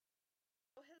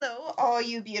Hello, all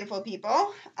you beautiful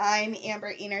people. I'm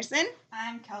Amber Enerson,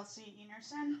 I'm Kelsey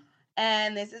Enerson.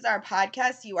 and this is our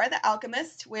podcast, You Are the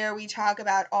Alchemist, where we talk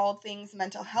about all things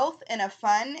mental health in a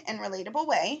fun and relatable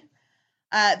way.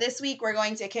 This week, we're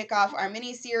going to kick off our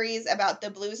mini series about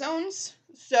the blue zones.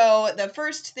 So, the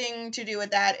first thing to do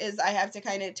with that is I have to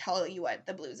kind of tell you what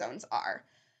the blue zones are.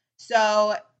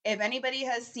 So, if anybody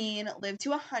has seen Live to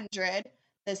 100,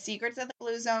 The Secrets of the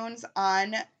Blue Zones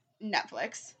on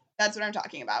Netflix, that's what I'm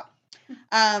talking about.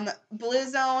 Blue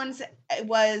Zones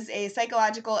was a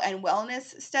psychological and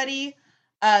wellness study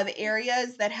of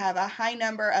areas that have a high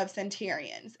number of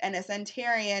centurions. And a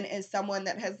centurion is someone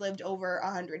that has lived over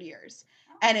 100 years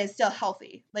and is still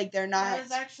healthy. Like they're not. There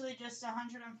was actually just a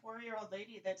 104-year-old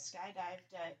lady that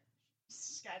skydived at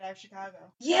Skydive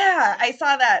Chicago. Yeah, I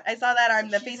saw that. I saw that on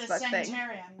the She's Facebook a thing.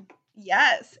 centurion.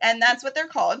 Yes, and that's what they're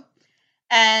called.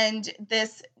 And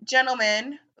this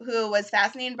gentleman who was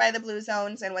fascinated by the blue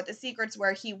zones and what the secrets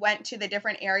were, he went to the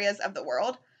different areas of the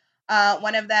world.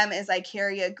 One of them is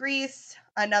Icaria, Greece.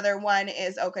 Another one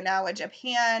is Okinawa,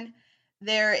 Japan.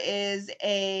 There is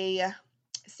a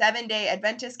 7-day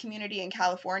Adventist community in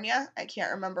California. I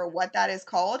can't remember what that is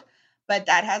called, but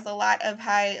that has a lot of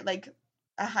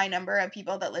a high number of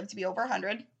people that live to be over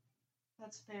 100.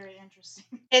 That's very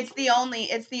interesting. It's the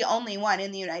only one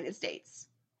in the United States.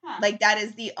 Huh. Like that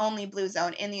is the only blue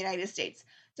zone in the United States.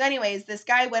 So anyways, this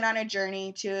guy went on a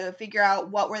journey to figure out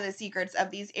what were the secrets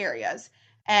of these areas.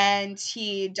 And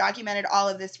he documented all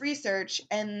of this research,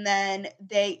 and then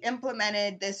they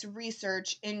implemented this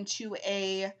research into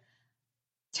a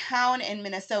town in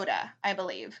Minnesota, I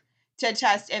believe, to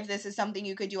test if this is something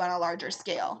you could do on a larger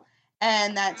scale.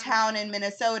 And that town in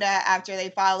Minnesota, after they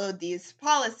followed these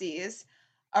policies,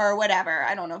 or whatever,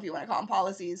 I don't know if you want to call them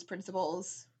policies,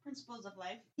 principles of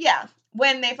life. Yeah.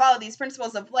 When they followed these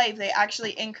principles of life, they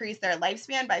actually increased their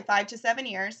lifespan by 5 to 7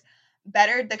 years,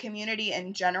 bettered the community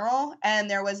in general, and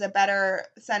there was a better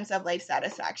sense of life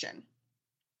satisfaction.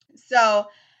 So,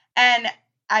 and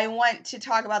I want to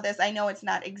talk about this. I know it's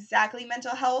not exactly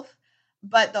mental health,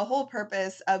 but the whole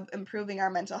purpose of improving our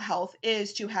mental health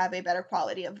is to have a better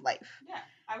quality of life. Yeah,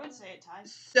 I would say it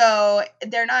ties. So,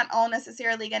 they're not all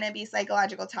necessarily going to be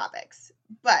psychological topics,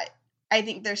 but I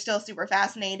think they're still super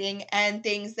fascinating and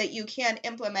things that you can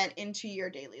implement into your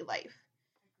daily life.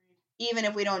 Even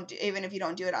if you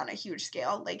don't do it on a huge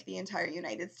scale, like the entire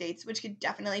United States, which could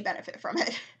definitely benefit from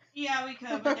it. Yeah, we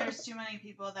could, but there's too many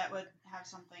people that would have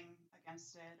something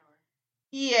against it, or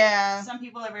yeah. Some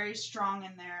people are very strong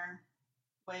in their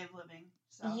way of living.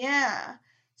 So yeah.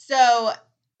 So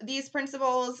these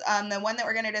principles, the one that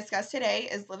we're going to discuss today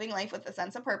is living life with a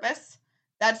sense of purpose.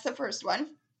 That's the first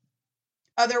one.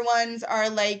 Other ones are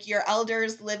like your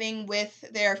elders living with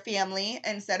their family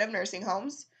instead of nursing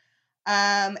homes.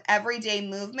 Everyday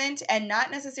movement and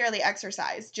not necessarily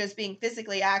exercise, just being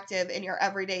physically active in your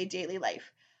everyday daily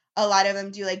life. A lot of them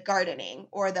do like gardening,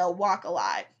 or they'll walk a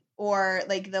lot, or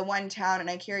like the one town in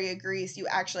Icaria, Greece, you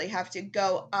actually have to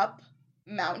go up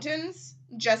mountains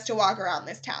just to walk around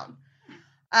this town.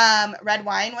 Red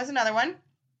wine was another one.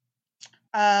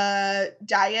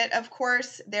 Diet, of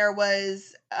course, there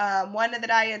was one of the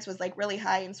diets was like really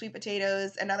high in sweet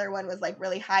potatoes, another one was like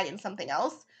really high in something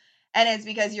else, and it's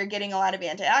because you're getting a lot of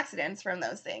antioxidants from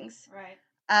those things. Right.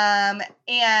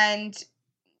 And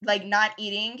like not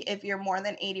eating if you're more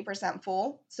than 80%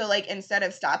 full. So like instead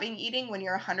of stopping eating when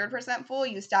you're 100% full,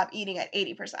 you stop eating at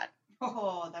 80%.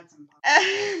 Oh, that's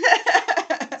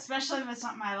impossible. Especially if it's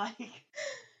something I like.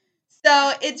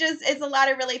 So it's a lot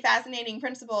of really fascinating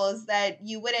principles that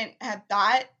you wouldn't have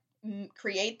thought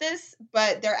create this,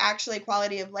 but their actually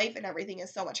quality of life and everything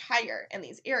is so much higher in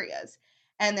these areas.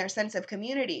 And their sense of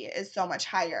community is so much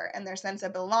higher, and their sense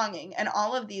of belonging. And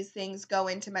all of these things go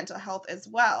into mental health as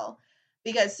well.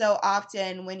 Because so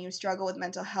often when you struggle with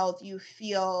mental health, you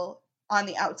feel on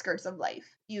the outskirts of life.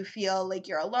 You feel like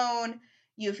you're alone.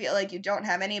 You feel like you don't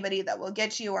have anybody that will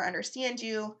get you or understand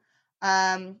you.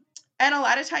 And a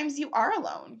lot of times you are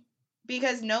alone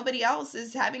because nobody else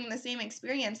is having the same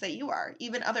experience that you are.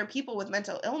 Even other people with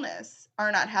mental illness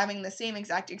are not having the same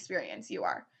exact experience you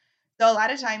are. So a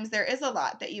lot of times there is a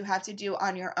lot that you have to do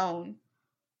on your own.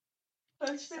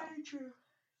 That's very true.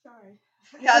 Sorry.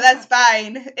 No, that's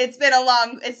fine. It's been a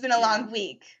long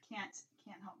week. Can't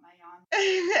help my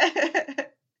yawn.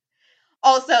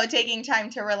 Also, taking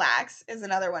time to relax is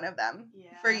another one of them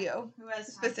for you. Who has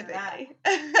time specifically?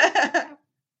 For that?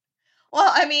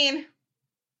 Well, I mean,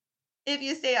 if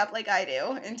you stay up like I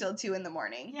do until 2 a.m.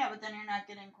 Yeah, but then you're not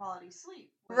getting quality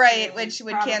sleep. Right, which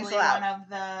would cancel out. One of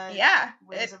the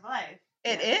ways of life.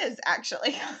 It is,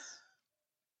 actually. Yes.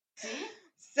 See?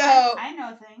 So I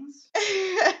know things.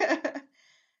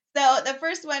 the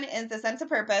first one is the sense of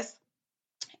purpose.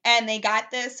 And they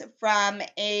got this from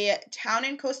a town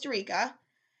in Costa Rica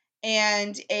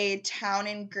and a town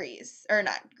in Greece, or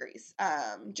not Greece,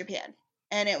 Japan.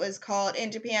 And it was called,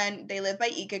 in Japan, they live by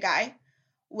Ikigai,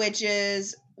 which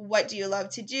is, what do you love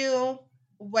to do?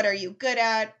 What are you good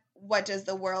at? What does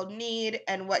the world need?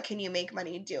 And what can you make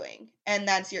money doing? And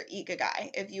that's your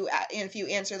Ikigai, if you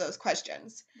answer those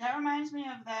questions. That reminds me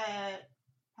of that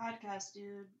podcast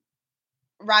dude.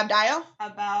 Rob Dial?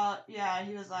 About, yeah,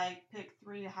 he was like, pick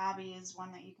 3 hobbies,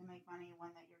 one that you can make money, one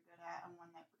that you're good at, and one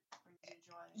that brings you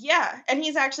joy. Yeah, and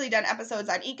he's actually done episodes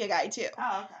on Ikigai too.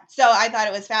 Oh, okay. So I thought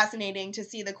it was fascinating to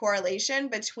see the correlation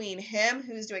between him,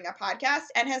 who's doing a podcast,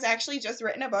 and has actually just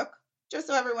written a book, just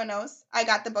so everyone knows. I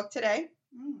got the book today.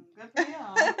 Good for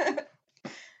you.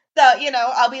 So,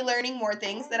 I'll be learning more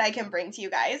things that I can bring to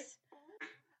you guys.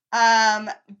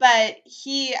 But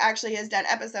he actually has done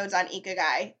episodes on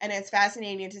Ikigai, and it's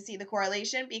fascinating to see the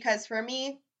correlation, because for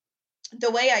me,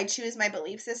 the way I choose my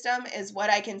belief system is what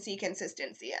I can see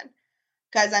consistency in,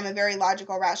 because I'm a very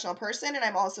logical, rational person, and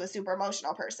I'm also a super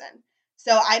emotional person.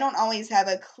 So I don't always have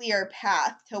a clear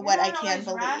path to what I can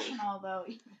believe. Rational, though,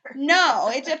 either. No,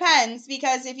 it depends,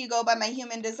 because if you go by my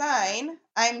human design,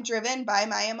 I'm driven by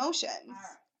my emotions. All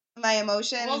right. My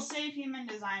emotions. We'll save human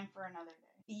design for another day.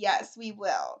 Yes, we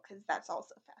will, because that's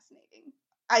also fascinating.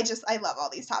 I love all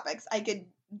these topics. I could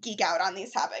geek out on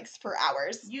these topics for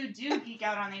hours. You do geek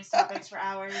out on these topics for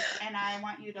hours, and I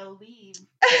want you to leave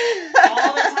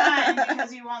all the time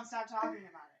because you won't stop talking about it.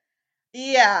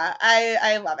 Yeah,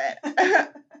 I love it.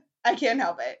 I can't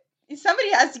help it.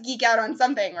 Somebody has to geek out on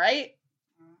something, right?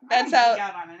 Geek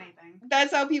out on anything.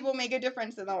 That's how people make a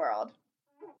difference in the world.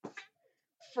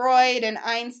 Freud and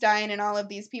Einstein and all of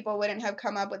these people wouldn't have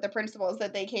come up with the principles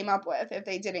that they came up with if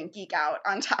they didn't geek out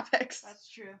on topics. That's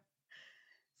true.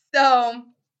 So,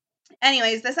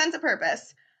 anyways, the sense of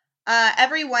purpose.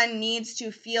 Everyone needs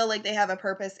to feel like they have a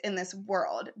purpose in this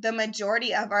world. The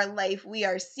majority of our life, we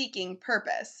are seeking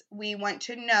purpose. We want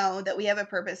to know that we have a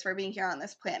purpose for being here on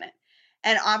this planet.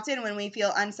 And often when we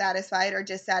feel unsatisfied or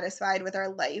dissatisfied with our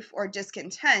life or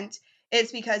discontent,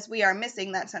 it's because we are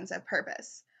missing that sense of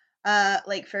purpose.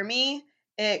 Like for me,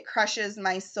 it crushes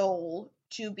my soul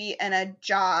to be in a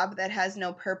job that has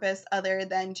no purpose other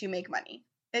than to make money.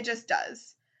 It just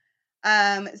does.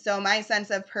 So my sense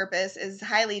of purpose is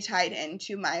highly tied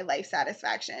into my life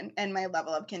satisfaction and my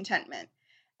level of contentment.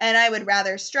 And I would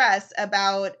rather stress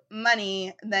about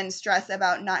money than stress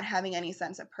about not having any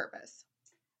sense of purpose.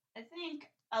 I think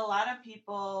a lot of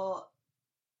people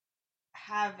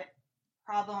have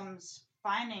problems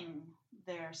finding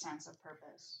their sense of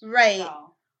purpose. Right.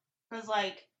 Because,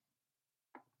 like,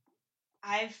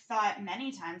 I've thought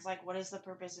many times, like, what is the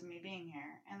purpose of me being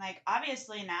here? And, like,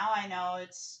 obviously now I know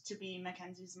it's to be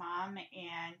Mackenzie's mom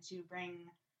and to bring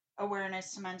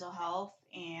awareness to mental health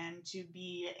and to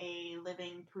be a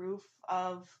living proof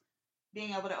of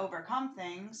being able to overcome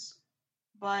things.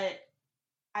 But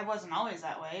I wasn't always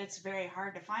that way. It's very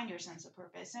hard to find your sense of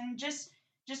purpose. And just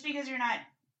because you're not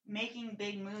making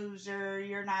big moves or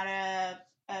you're not a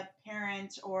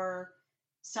parent or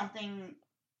something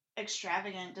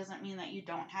extravagant doesn't mean that you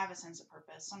don't have a sense of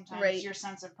purpose. Sometimes your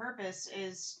sense of purpose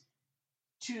is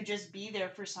to just be there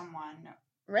for someone.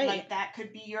 Right. Like that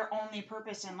could be your only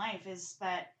purpose in life, is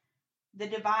that the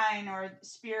divine or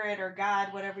spirit or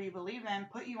God, whatever you believe in,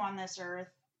 put you on this earth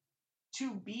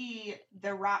to be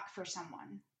the rock for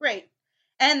someone. Right.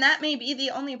 And that may be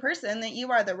the only person that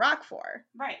you are the rock for.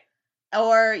 Right.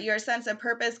 Or your sense of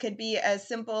purpose could be as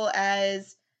simple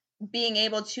as being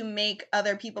able to make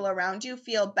other people around you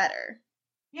feel better.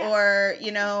 Yeah.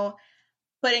 Or,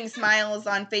 putting smiles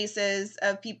on faces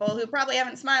of people who probably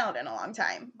haven't smiled in a long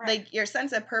time. Right. Like, your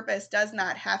sense of purpose does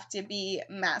not have to be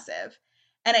massive.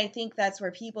 And I think that's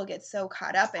where people get so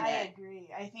caught up in it. I agree.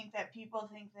 I think that people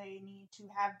think they need to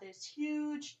have this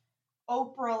huge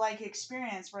Oprah-like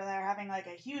experience where they're having, like,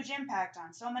 a huge impact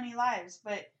on so many lives.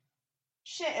 But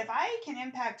shit, if I can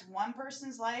impact one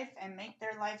person's life and make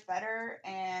their life better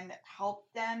and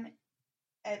help them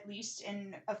at least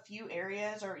in a few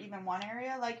areas or even one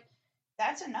area, like,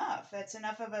 that's enough. That's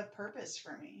enough of a purpose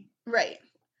for me. Right.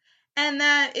 And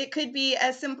that it could be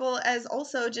as simple as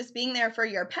also just being there for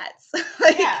your pets.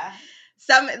 Yeah.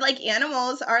 Some,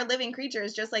 animals are living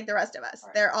creatures just like the rest of us.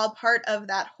 Right. They're all part of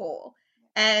that whole.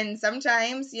 And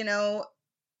sometimes,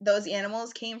 those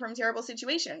animals came from terrible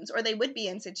situations, or they would be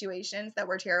in situations that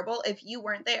were terrible if you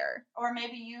weren't there. Or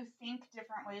maybe you think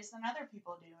different ways than other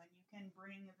people do, and you can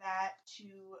bring that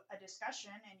to a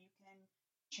discussion and you can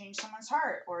change someone's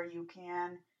heart, or you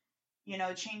can,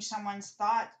 change someone's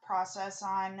thought process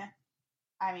on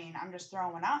I mean, I'm just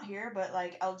throwing one out here, but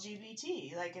like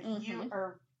LGBT, like if you Mm-hmm.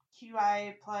 or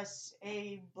QI plus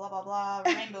A blah blah blah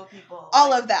rainbow people,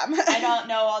 All like, of them. I don't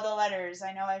know all the letters.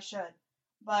 I know I should,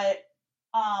 but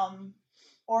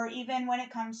or even when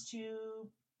it comes to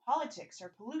politics or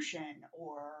pollution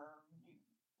or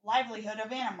livelihood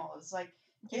of animals, like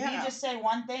if you Yeah. just say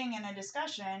one thing in a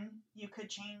discussion, you could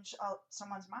change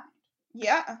someone's mind.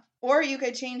 Yeah. Or you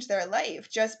could change their life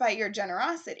just by your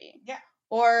generosity. Yeah.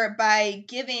 Or by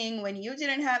giving when you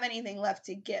didn't have anything left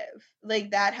to give.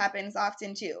 Like that happens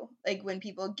often too. Like when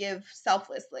people give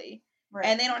selflessly Right.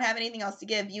 and they don't have anything else to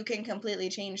give, you can completely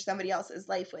change somebody else's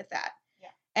life with that. Yeah.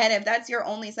 And if that's your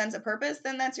only sense of purpose,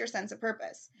 then that's your sense of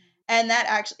purpose. Mhm. And that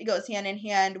actually goes hand in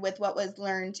hand with what was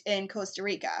learned in Costa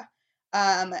Rica.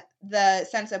 The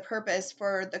sense of purpose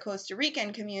for the Costa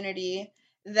Rican community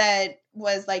that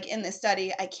was like in the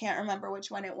study, I can't remember which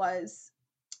one it was,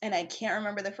 and I can't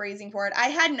remember the phrasing for it. I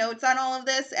had notes on all of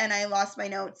this, and I lost my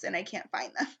notes, and I can't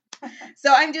find them.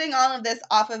 So I'm doing all of this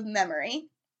off of memory.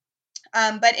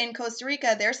 But in Costa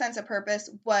Rica, their sense of purpose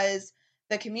was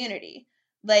the community.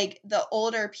 Like the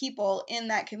older people in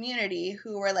that community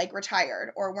who were like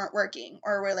retired or weren't working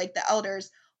or were like the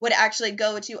elders would actually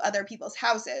go to other people's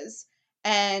houses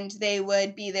and they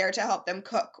would be there to help them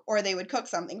cook, or they would cook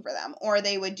something for them, or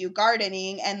they would do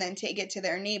gardening and then take it to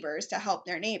their neighbors to help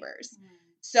their neighbors. Mm.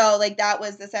 So like that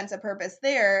was the sense of purpose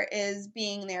there, is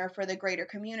being there for the greater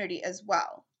community as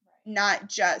well, Right. not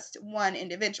just one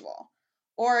individual.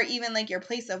 Or even like your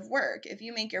place of work, if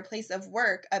you make your place of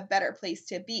work a better place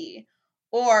to be,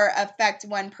 or affect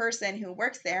one person who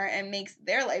works there and makes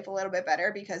their life a little bit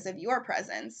better because of your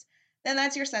presence, then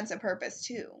that's your sense of purpose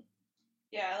too.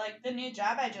 Yeah, like the new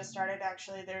job I just started,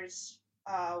 actually, there's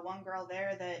one girl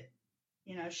there that,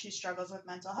 you know, she struggles with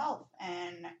mental health.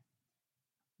 And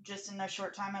just in the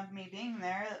short time of me being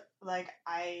there, like,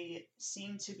 I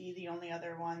seem to be the only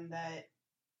other one that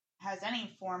has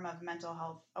any form of mental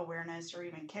health awareness or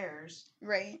even cares.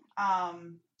 Right.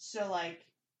 So, like,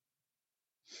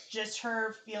 just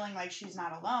her feeling like she's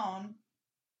not alone,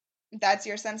 That's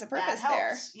your sense of that purpose there.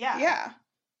 helps. Yeah. Yeah.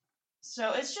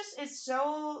 So it's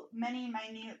so many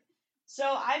minute. So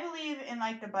I believe in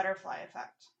like the butterfly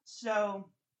effect. So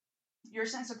your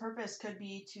sense of purpose could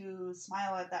be to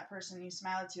smile at that person you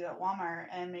smiled to at Walmart,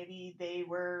 and maybe they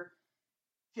were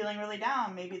feeling really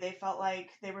down. Maybe they felt like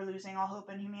they were losing all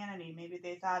hope in humanity. Maybe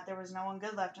they thought there was no one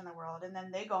good left in the world, and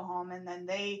then they go home and then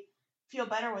they feel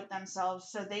better with themselves,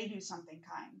 so they do something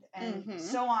kind, and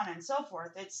so on and so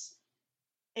forth.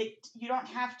 You don't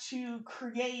have to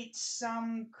create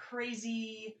some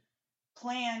crazy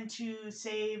plan to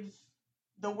save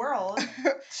the world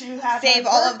to have Save a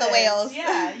all of the purpose. whales.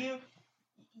 Yeah,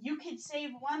 you could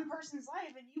save one person's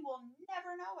life and you will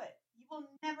never know it. You will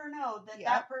never know that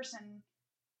that person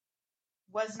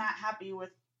was not happy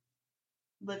with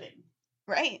living.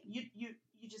 Right. You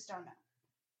just don't know.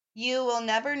 You will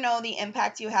never know the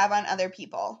impact you have on other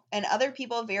people, and other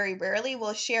people very rarely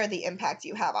will share the impact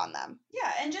you have on them. Yeah,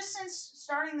 and just since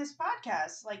starting this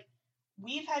podcast, like,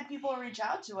 we've had people reach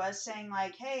out to us saying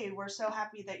like, "Hey, we're so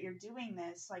happy that you're doing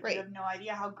this. Like, Right. you have no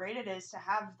idea how great it is to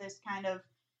have this kind of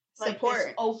like Support.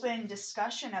 this open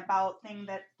discussion about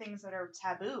things that are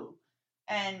taboo."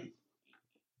 And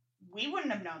we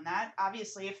wouldn't have known that,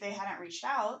 obviously, if they hadn't reached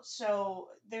out. So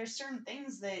there's certain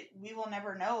things that we will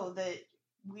never know that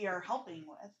we are helping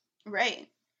with. Right.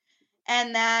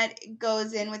 And that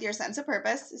goes in with your sense of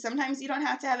purpose. Sometimes you don't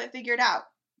have to have it figured out.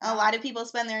 A lot of people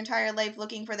spend their entire life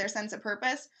looking for their sense of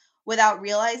purpose without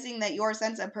realizing that your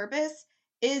sense of purpose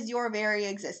is your very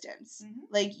existence. Mm-hmm.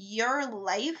 Like your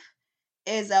life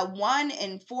is a 1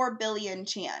 in 4 billion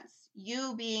chance.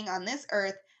 You being on this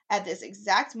earth at this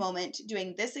exact moment,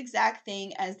 doing this exact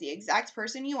thing as the exact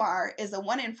person you are, is a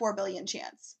 1 in 4 billion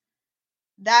chance.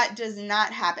 That does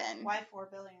not happen. Why 4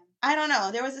 billion? I don't know.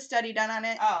 There was a study done on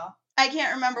it. Oh. I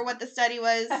can't remember what the study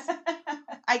was.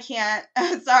 I can't.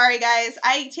 Sorry, guys.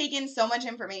 I take in so much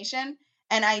information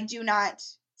and I do not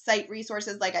cite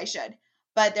resources like I should.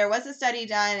 But there was a study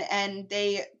done and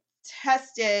they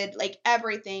tested like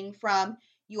everything from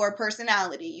your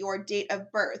personality, your date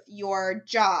of birth, your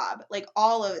job, like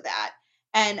all of that.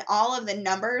 And all of the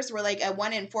numbers were like a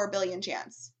 1 in 4 billion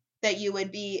chance that you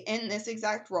would be in this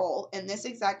exact role, in this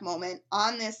exact moment,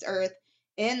 on this earth,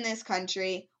 in this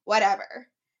country, whatever.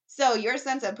 So your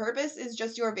sense of purpose is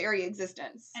just your very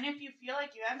existence. And if you feel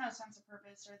like you have no sense of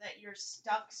purpose or that you're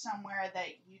stuck somewhere that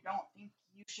you don't think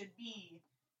you should be,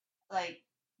 like,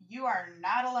 you are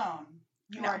not alone.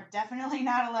 You are definitely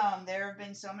not alone. There have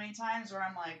been so many times where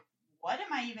I'm like, what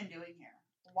am I even doing here?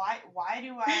 Why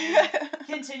do I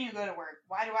continue to go to work?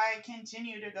 Why do I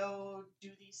continue to go do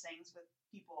these things with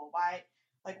people? Why,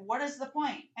 like, what is the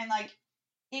point? And like,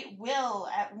 it will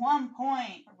at one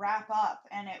point wrap up,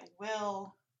 and it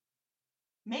will.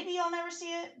 Maybe I'll never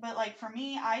see it, but like for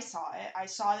me, I saw it. I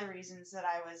saw the reasons that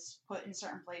I was put in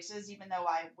certain places, even though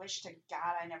I wish to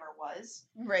God I never was.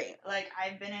 Right. Like,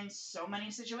 I've been in so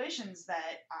many situations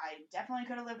that I definitely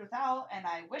could have lived without, and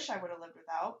I wish I would have lived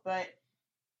without, but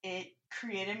it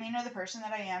created me into the person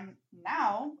that I am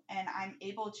now, and I'm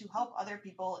able to help other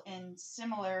people in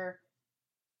similar,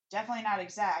 definitely not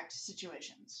exact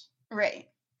situations. Right.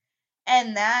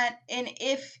 And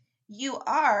if you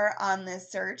are on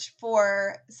this search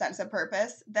for sense of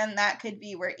purpose, then that could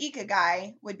be where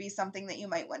Ikigai would be something that you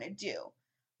might want to do.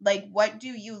 Like, what do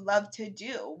you love to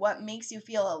do? What makes you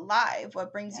feel alive?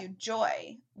 What brings you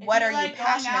joy? What are you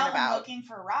passionate going out about? And looking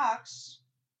for rocks,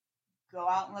 go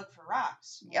out and look for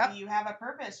rocks. Maybe you have a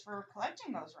purpose for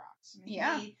collecting those rocks.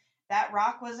 Maybe that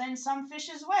rock was in some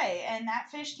fish's way, and that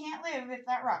fish can't live if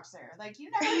that rock's there. Like,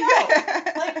 you never know.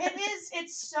 Like,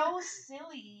 it's so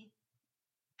silly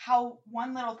how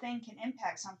one little thing can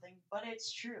impact something, but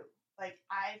it's true. Like,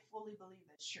 I fully believe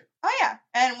it's true. Oh, yeah.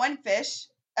 And one fish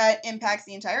impacts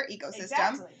the entire ecosystem.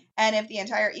 Exactly. And if the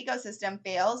entire ecosystem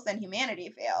fails, then humanity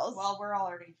fails. Well, we're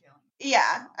already failing.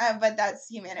 Yeah, but that's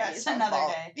humanity's That's another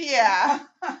fault. day. Yeah.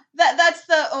 That's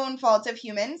the own fault of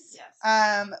humans.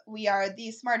 Yes. We are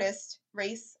the smartest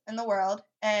race in the world,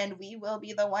 and we will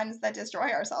be the ones that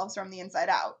destroy ourselves from the inside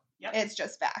out. Yep. It's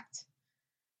just fact.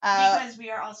 Because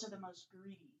we are also the most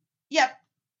greedy. Yep.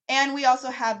 And we also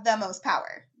have the most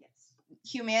power. Yes.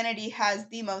 Humanity has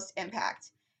the most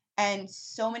impact. And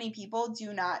so many people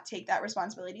do not take that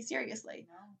responsibility seriously.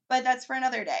 No. But that's for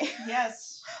another day.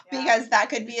 Yes. Yeah. Because that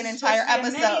could be an entire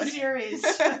episode. Mini-series.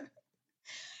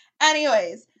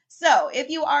 Anyways, so if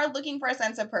you are looking for a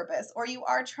sense of purpose, or you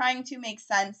are trying to make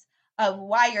sense of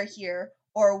why you're here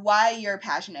or why you're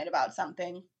passionate about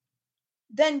something,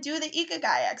 then do the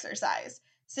Ikigai exercise.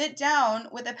 Sit down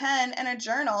with a pen and a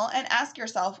journal and ask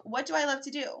yourself, what do I love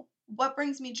to do? What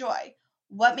brings me joy?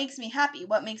 What makes me happy?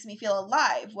 What makes me feel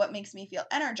alive? What makes me feel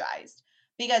energized?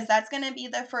 Because that's going to be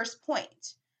the first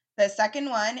point. The second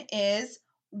one is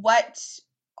I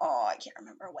can't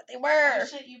remember what they were. Oh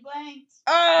shit, you blanked.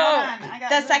 Oh, Hold on, I got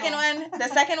the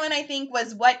second one I think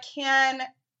was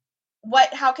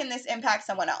how can this impact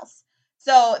someone else?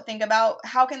 So think about,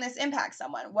 how can this impact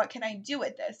someone? What can I do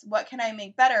with this? What can I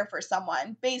make better for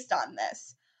someone based on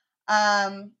this?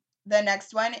 The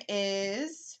next one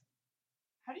is,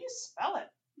 how do you spell it?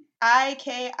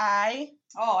 IKI.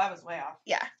 Oh, I was way off.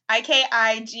 Yeah,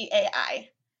 IKIGAI.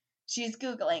 She's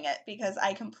Googling it because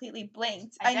I completely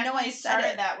blanked. I know I said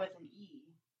started that with an E.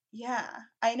 Yeah,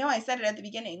 I know I said it at the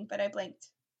beginning, but I blanked.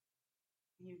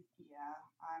 I'm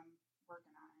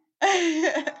working on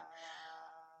it.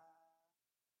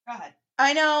 Go ahead.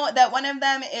 I know that one of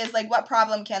them is like, what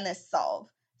problem can this solve?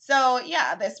 So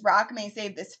yeah, this rock may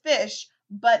save this fish,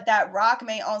 but that rock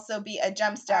may also be a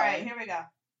gemstone. All right, here we go.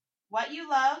 What you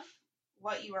love,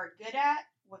 what you are good at,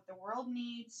 what the world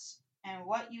needs, and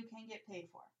what you can get paid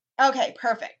for. Okay,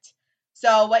 perfect.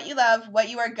 So what you love, what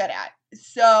you are good at.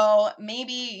 So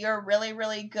maybe you're really,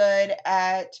 really good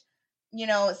at,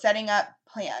 setting up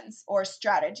plans or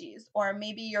strategies, or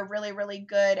maybe you're really, really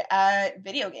good at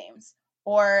video games,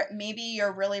 or maybe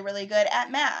you're really, really good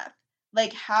at math.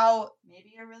 Like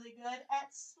maybe you're really good at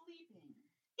sleeping.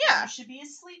 Yeah. You should be a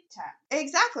sleep tech.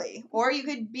 Exactly. Or you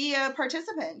could be a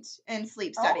participant in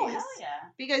sleep studies. Oh, hell yeah.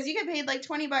 Because you get paid like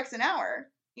 $20 an hour.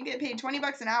 You get paid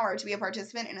 $20 an hour to be a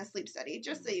participant in a sleep study,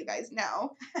 just so you guys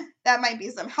know. That might be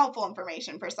some helpful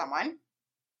information for someone.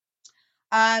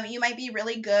 You might be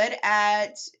really good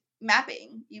at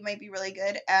mapping. You might be really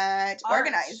good at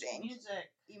organizing. Music.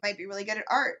 You might be really good at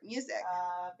art, music.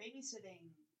 Babysitting.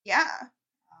 Yeah.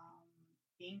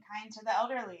 Being kind to the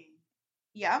elderly.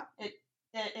 Yeah. It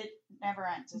never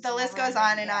ends. The list goes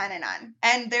on and on and on.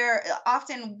 And they're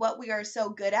often what we are so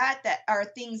good at that are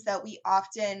things that we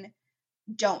often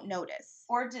don't notice.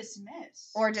 Or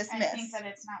dismiss. And think that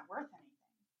it's not worth anything.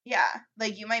 Yeah.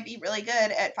 Like, you might be really good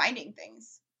at finding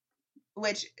things,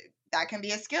 which that can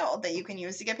be a skill that you can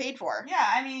use to get paid for. Yeah,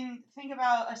 I mean, think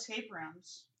about escape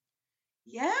rooms.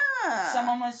 Yeah.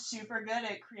 Someone was super good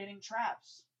at creating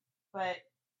traps, but...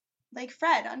 like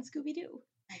Fred on Scooby-Doo.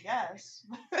 I guess.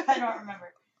 I don't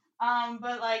remember.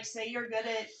 But, like, say you're good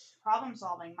at problem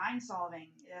solving, mind solving,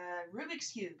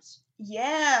 Rubik's Cubes.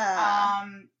 Yeah.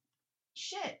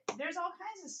 Shit, there's all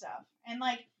kinds of stuff. And,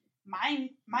 like, my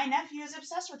nephew is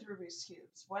obsessed with Rubik's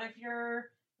Cubes. What if you're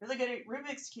really good at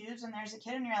Rubik's Cubes and there's a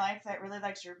kid in your life that really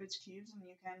likes Rubik's Cubes and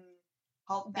you can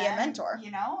help Be them, a mentor.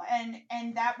 you know,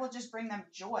 and that will just bring them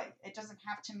joy. It doesn't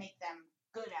have to make them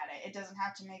good at it. It doesn't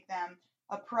have to make them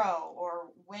a pro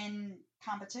or win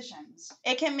competitions.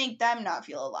 It can make them not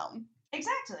feel alone.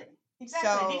 Exactly.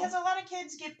 So- Because a lot of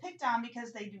kids get picked on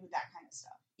because they do that kind of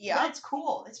stuff. Yeah. But it's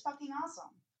cool. It's fucking awesome.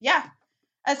 Yeah.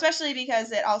 Especially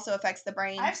because it also affects the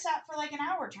brain. I've sat for like an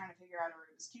hour trying to figure out a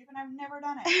Rubik's Cube and I've never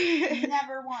done it.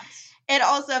 Never once. It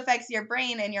also affects your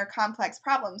brain and your complex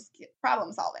problem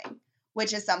solving,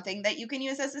 which is something that you can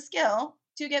use as a skill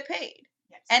to get paid.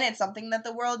 Yes. And it's something that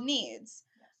the world needs.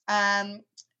 Yes.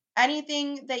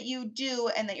 Anything that you do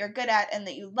and that you're good at and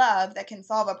that you love that can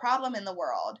solve a problem in the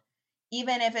world,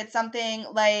 even if it's something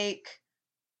like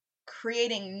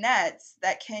creating nets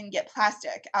that can get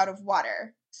plastic out of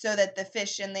water so that the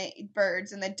fish and the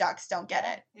birds and the ducks don't get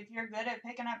it. If you're good at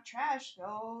picking up trash,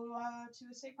 go to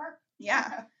a state park.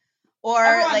 Yeah. Or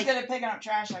everyone's like, good at picking up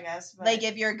trash, I guess. But like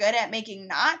if you're good at making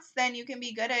knots, then you can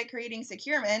be good at creating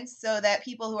securements so that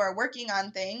people who are working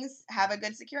on things have a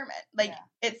good securement. Like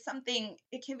it's something,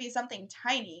 it can be something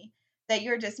tiny that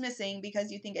you're dismissing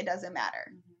because you think it doesn't matter.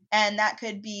 Mhm. And that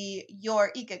could be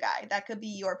your ikigai. That could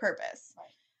be your purpose.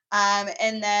 Right.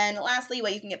 And then lastly,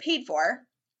 what you can get paid for.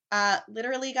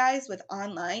 Literally, guys, with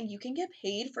online, you can get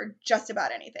paid for just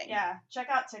about anything. Yeah, check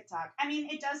out TikTok. I mean,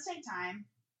 it does take time,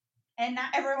 and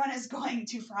not everyone is going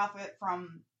to profit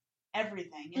from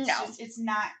everything. It's No. just, it's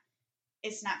not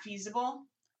feasible.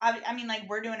 I mean, like,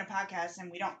 we're doing a podcast and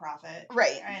we don't profit.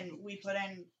 Right. And we put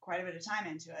in quite a bit of time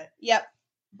into it. Yep.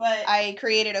 But I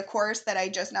created a course that I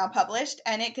just now published,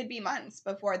 and it could be months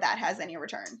before that has any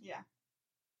return. Yeah.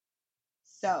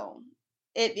 So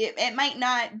it might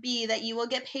not be that you will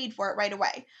get paid for it right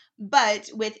away, but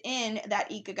within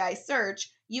that ikigai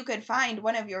search, you could find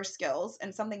one of your skills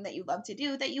and something that you love to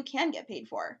do that you can get paid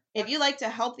for. If you like to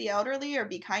help the elderly or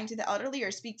be kind to the elderly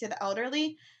or speak to the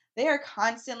elderly, they are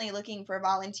constantly looking for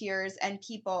volunteers and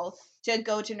people to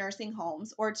go to nursing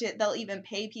homes, or they'll even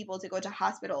pay people to go to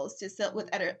hospitals to sit with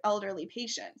elderly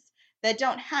patients that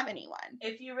don't have anyone.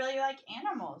 If you really like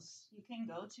animals, you can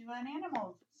go to an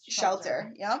animal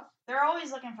Shelter. Yep. They're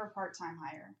always looking for part-time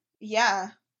hire. Yeah.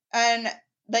 And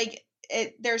like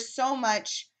there's so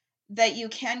much that you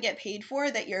can get paid for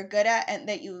that you're good at and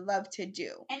that you love to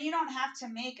do. And you don't have to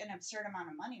make an absurd amount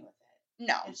of money with it.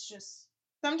 No. It's just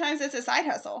sometimes it's a side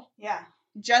hustle. Yeah.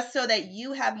 Just so that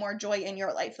you have more joy in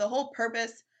your life. The whole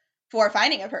purpose for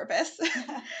finding a purpose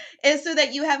is so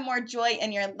that you have more joy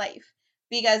in your life.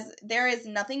 Because there is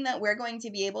nothing that we're going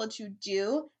to be able to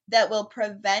do that will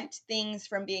prevent things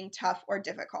from being tough or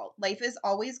difficult. Life is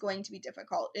always going to be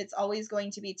difficult. It's always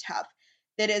going to be tough.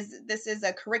 This is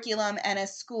a curriculum and a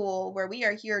school where we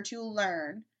are here to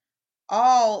learn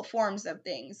all forms of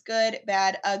things. Good,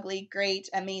 bad, ugly, great,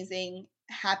 amazing,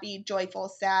 happy, joyful,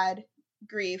 sad,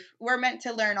 grief. We're meant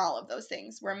to learn all of those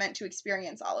things. We're meant to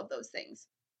experience all of those things.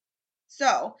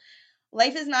 So,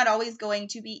 life is not always going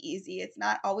to be easy. It's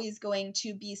not always going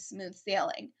to be smooth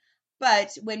sailing.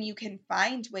 But when you can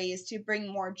find ways to bring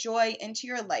more joy into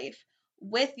your life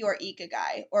with your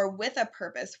ikigai or with a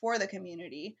purpose for the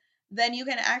community, then you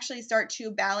can actually start to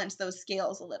balance those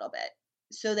scales a little bit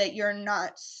so that you're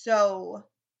not so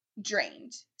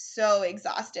drained, so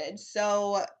exhausted,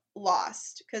 so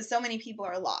lost. Because so many people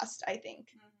are lost, I think.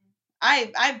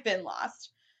 Mm-hmm. I've been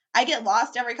lost. I get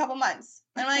lost every couple months.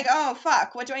 And I'm like, oh,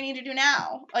 fuck, what do I need to do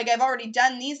now? Like, I've already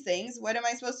done these things. What am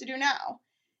I supposed to do now?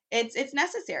 It's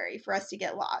necessary for us to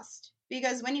get lost.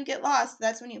 Because when you get lost,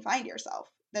 that's when you find yourself.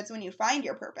 That's when you find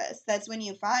your purpose. That's when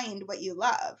you find what you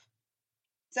love.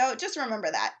 So just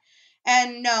remember that.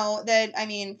 And know that,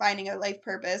 finding a life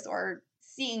purpose or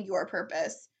seeing your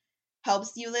purpose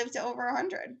helps you live to over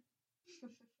 100.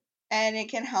 And it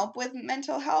can help with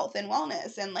mental health and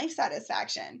wellness and life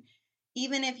satisfaction.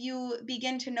 Even if you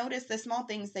begin to notice the small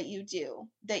things that you do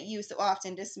that you so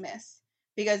often dismiss,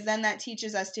 because then that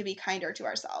teaches us to be kinder to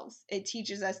ourselves. It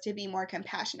teaches us to be more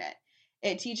compassionate.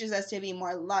 It teaches us to be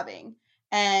more loving.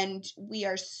 And we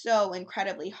are so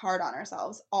incredibly hard on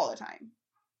ourselves all the time.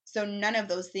 So none of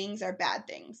those things are bad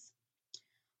things.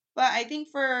 But I think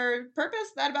for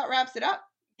purpose, that about wraps it up.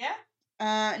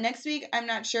 Yeah. Next week, I'm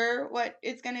not sure what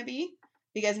it's going to be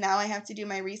because now I have to do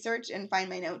my research and find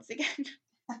my notes again.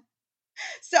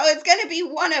 So it's going to be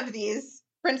one of these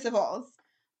principles.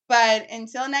 But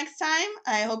until next time,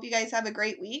 I hope you guys have a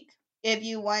great week. If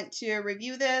you want to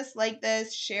review this, like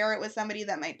this, share it with somebody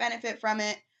that might benefit from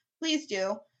it, please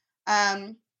do.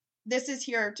 This is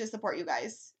here to support you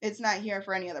guys. It's not here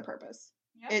for any other purpose.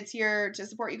 Yep. It's here to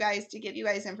support you guys, to give you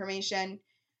guys information,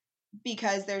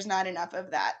 because there's not enough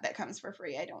of that comes for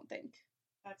free, I don't think.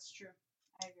 That's true.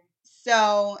 I agree.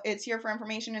 So it's here for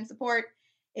information and support.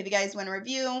 If you guys want to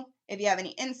review, if you have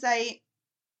any insight,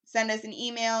 send us an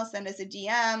email, send us a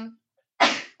DM.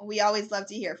 We always love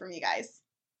to hear from you guys.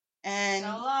 And so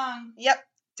long. Yep.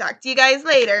 Talk to you guys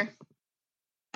later.